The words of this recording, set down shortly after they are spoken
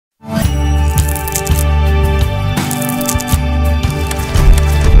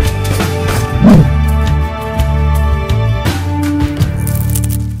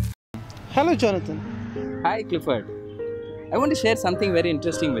Hello, Jonathan. Hi Clifford. I want to share something very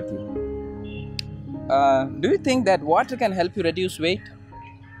interesting with you. Do you think that water can help you reduce weight?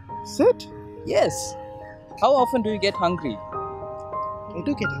 Sit. Yes. How often do you get hungry? I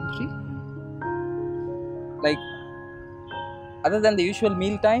do get hungry. Like, other than the usual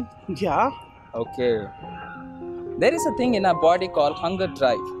meal time? Yeah. Okay. There is a thing in our body called hunger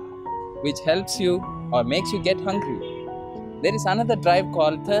drive, which helps you or makes you get hungry. There is another drive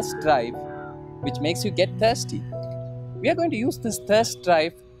called thirst drive, which makes you get thirsty. We are going to use this thirst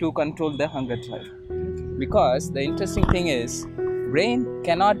drive to control the hunger drive. Because the interesting thing is, brain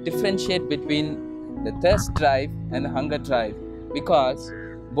cannot differentiate between the thirst drive and the hunger drive because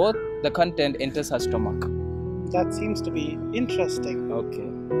both the content enters our stomach. That seems to be interesting.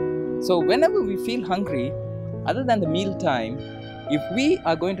 Okay. So whenever we feel hungry, other than the meal time, if we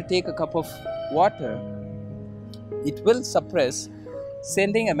are going to take a cup of water, it will suppress,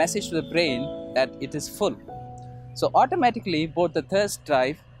 sending a message to the brain that it is full. So automatically both the thirst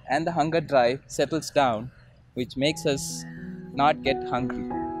drive and the hunger drive settles down, which makes us not get hungry.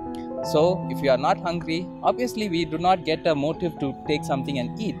 So if we are not hungry, obviously we do not get a motive to take something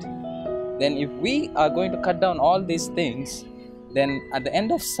and eat. Then if we are going to cut down all these things, then at the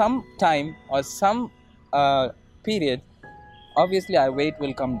end of some time or some period, obviously our weight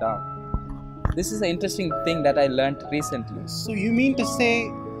will come down. This is an interesting thing that I learned recently. So you mean to say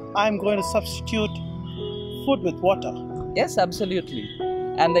I'm going to substitute food with water? Yes, absolutely.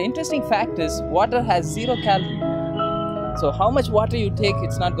 And the interesting fact is water has 0 calorie. So how much water you take,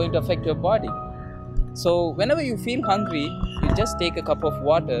 it's not going to affect your body. So whenever you feel hungry, you just take a cup of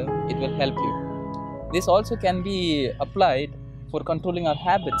water, it will help you. This also can be applied for controlling our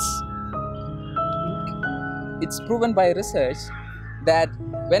habits. It's proven by research that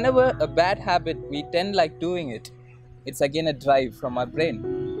whenever a bad habit we tend like doing it, it's again a drive from our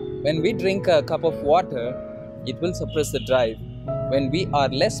brain. When we drink a cup of water, it will suppress the drive. When we are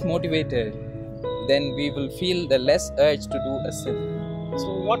less motivated, then we will feel the less urge to do a sin.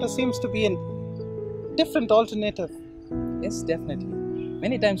 So water seems to be a different alternative. Yes, definitely.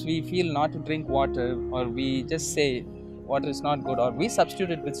 Many times we feel not to drink water, or we just say water is not good, or we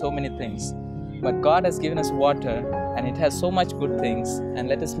substitute it with so many things. But God has given us water and it has so much good things, and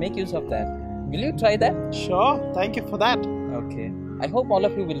let us make use of that. Will you try that? Sure, thank you for that. Okay. I hope all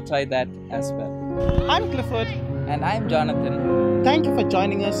of you will try that as well. I'm Clifford. And I'm Jonathan. Thank you for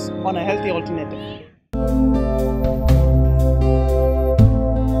joining us on A Healthy Alternative.